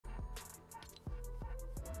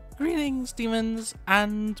Greetings, demons,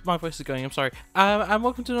 and my voice is going, I'm sorry. And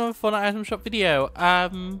welcome to another Fortnite item shop video.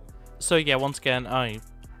 So yeah, once again,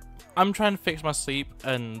 I'm trying to fix my sleep,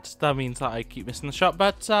 and that means that I keep missing the shop.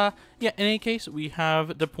 But yeah, in any case, we have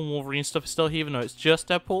Deadpool and Wolverine stuff still here, even though it's just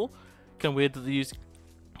Deadpool. Kind of weird that they're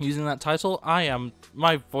using that title.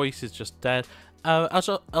 My voice is just dead.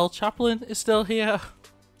 El Chaplin is still here.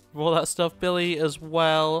 All that stuff. Billy as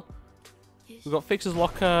well. We've got Fixer's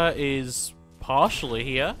Locker is partially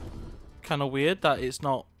here. Kind of weird that it's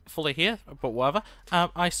not fully here, but whatever.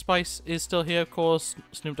 Ice Spice is still here, of course.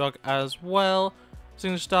 Snoop Dogg as well.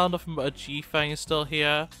 Signature Style, Nothing But a G-Fang is still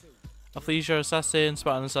here. Athleisure Assassin,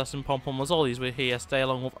 Spartan Assassin, Pom Pom, all these were here yesterday,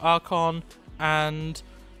 along with Archon. And,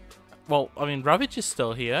 well, I mean, Ravage is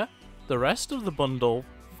still here. The rest of the bundle,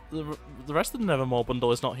 the rest of the Nevermore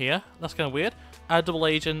bundle is not here. That's kind of weird. Double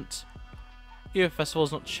Agent. Hero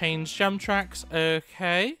Festival's not changed. Jam Tracks,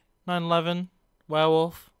 okay. 9/11,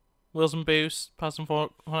 Werewolf, Wheels and Boost, Pass and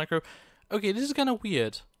Fortnite Crew. Okay, this is kind of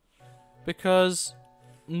weird because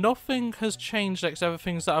nothing has changed except for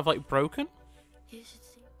things that have like broken.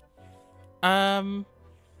 I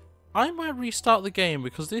might restart the game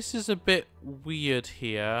because this is a bit weird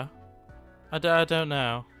here. I don't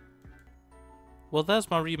know. Well, there's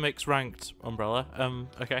my remix ranked umbrella.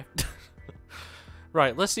 Okay.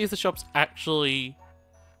 Right, let's see if the shop's actually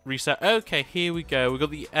reset. Okay, here we go. We've got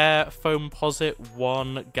the Air Foamposite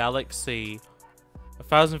 1 Galaxy.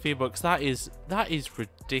 1,000 V-Bucks. That is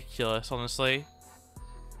ridiculous, honestly.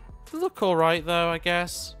 They look alright though, I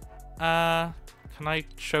guess. Can I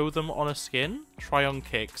show them on a skin? Try on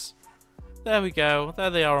kicks. There we go. There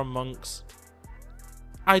they are on monks.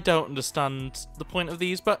 I don't understand the point of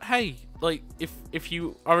these, but hey, like if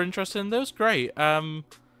you are interested in those, great. I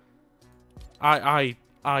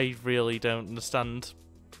really don't understand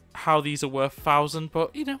how these are worth 1,000,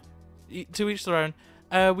 but you know, to each their own.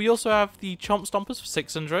 We also have the Chomp Stompers for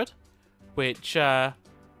 600, which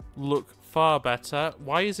look far better.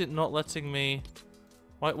 Why is it not letting me?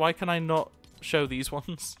 Why can I not show these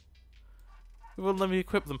ones? It won't let me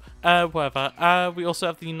equip them. Whatever. We also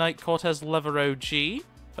have the Night Cortez Leather OG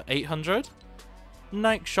for 800.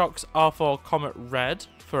 Night Shocks R4 Comet Red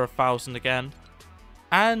for 1,000 again.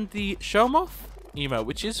 And the Showmoff emote,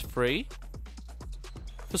 which is free.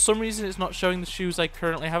 For some reason, it's not showing the shoes I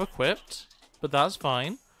currently have equipped, but that's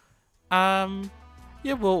fine.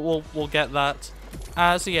 Yeah, we'll get that.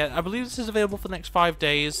 So yeah, I believe this is available for the next 5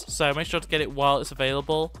 days, so make sure to get it while it's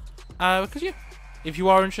available. Because yeah, if you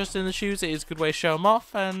are interested in the shoes, it is a good way to show them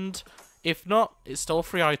off, and if not, it's still a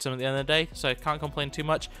free item at the end of the day, so I can't complain too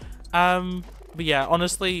much. But yeah,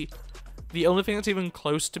 honestly, the only thing that's even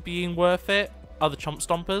close to being worth it are the Chomp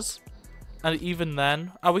Stompers. And even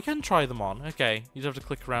then, we can try them on. Okay, you just have to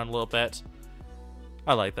click around a little bit.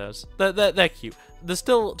 I like those. They're cute. They're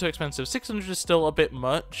still too expensive. 600 is still a bit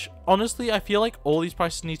much. Honestly, I feel like all these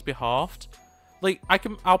prices need to be halved. Like,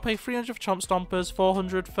 I'll pay 300 for Chomp Stompers,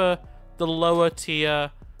 400 for the lower tier,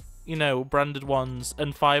 you know, branded ones,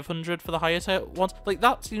 and 500 for the higher tier ones. Like,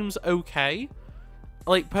 that seems okay.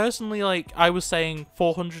 Like, personally, like, I was saying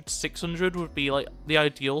 400 to 600 would be, like, the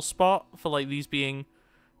ideal spot for, like, these being,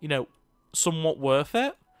 you know, somewhat worth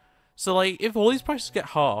it. So, like, if all these prices get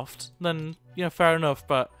halved, then, you know, fair enough.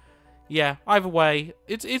 But, yeah, either way,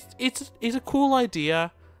 it's a cool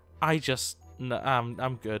idea.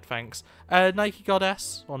 I'm good, thanks. Nike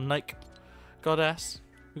Goddess, or Nike Goddess.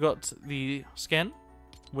 We got the skin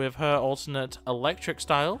with her alternate electric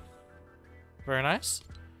style. Very nice.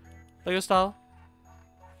 Lego style.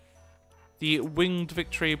 The Winged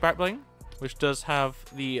Victory backbling, which does have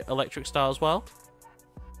the electric style as well.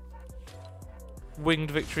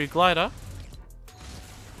 Winged Victory glider,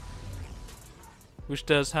 which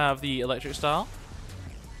does have the electric style.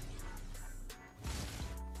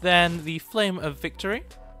 Then the Flame of Victory,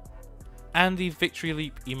 and the Victory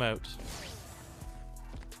Leap emote.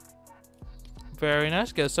 Very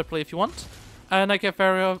nice. Go separately if you want. Nike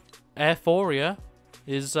Airforia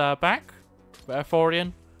is back.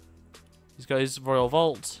 Airforian. He's got his Royal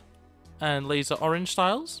Vault and Laser Orange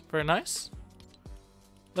styles. Very nice.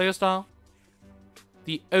 Lego style.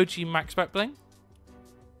 The OG Max back bling.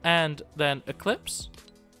 And then Eclipse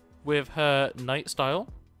with her Night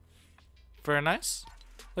style. Very nice.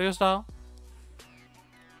 Lego style.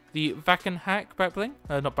 The Vacan Hack back bling.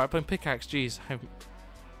 Not back bling, pickaxe. Jeez. You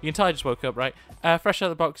can tell I just woke up, right? Fresh out of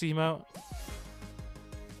the box emote.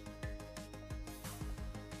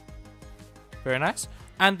 Very nice.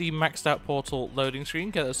 And the maxed out portal loading screen.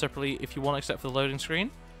 Get that separately if you want, except for the loading screen.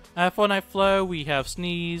 Fortnite Flow, we have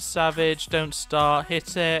Sneeze, Savage, Don't Start,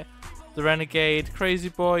 Hit It, The Renegade, Crazy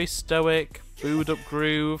Boy, Stoic, Booed Up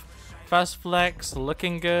Groove, Fast flex,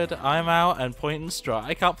 looking good. I'm out and point and strut.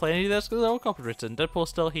 I can't play any of this because they're all copywritten. Deadpool's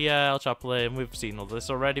still here. El Chaplin. We've seen all this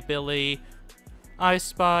already. Billy, Ice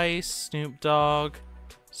Spice, Snoop Dogg.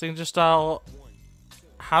 Signature style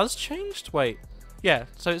has changed. Wait, yeah.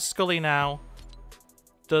 So it's Scully now.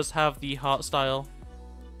 Does have the heart style.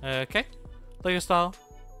 Okay, Lego style.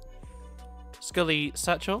 Scully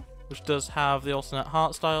Satchel, which does have the alternate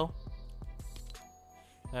heart style.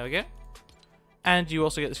 There we go. And you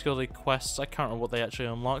also get the Scully quests. I can't remember what they actually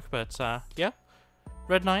unlock, but yeah.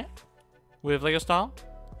 Red Knight with Lego style.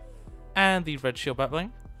 And the Red Shield backbling.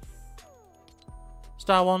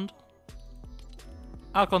 Star Wand.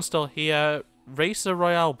 Alcon's still here. Racer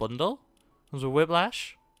Royale bundle. Comes with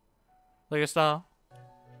Whiplash. Lego style.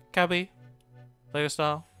 Cabby. Lego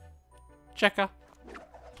style. Checker.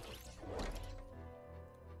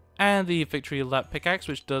 And the Victory Lap pickaxe,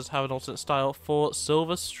 which does have an alternate style for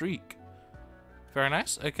Silver Streak. Very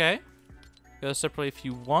nice. Okay. Go separately if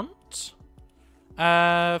you want.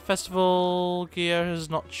 Festival gear has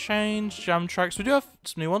not changed. Jam tracks. We do have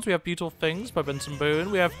some new ones. We have Beautiful Things by Benson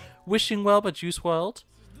Boone. We have Wishing Well by Juice WRLD.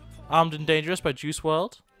 Armed and Dangerous by Juice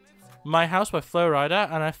WRLD. My House by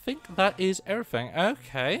Flowrider. And I think that is everything.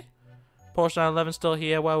 Okay. Porsche 911 still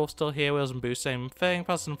here. Werewolf still here. Wheels and Boost, same thing.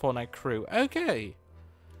 Pass and Fortnite crew. Okay.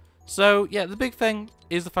 So, yeah, the big thing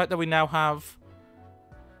is the fact that we now have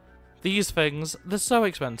these things. They're so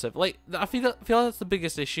expensive. Like, I feel like that's the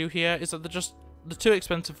biggest issue here, is that they're too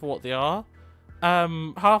expensive for what they are.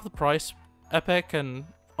 Half the price, Epic, and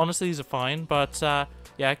honestly, these are fine. But,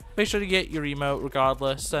 yeah, make sure to get your emote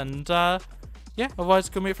regardless. And, yeah, otherwise,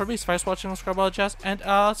 go meet for me. So thanks for watching, subscribe, all the jazz, and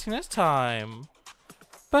I'll see you next time.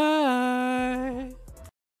 Bye!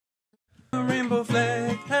 Rainbow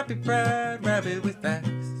flag, happy pride, rabbit with axe.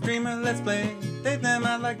 Streamer, let's play. Take them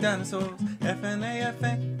out like dinosaurs.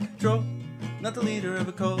 FNAFN, control. Not the leader of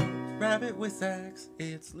a cult. Rabbit with axe.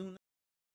 It's Luna.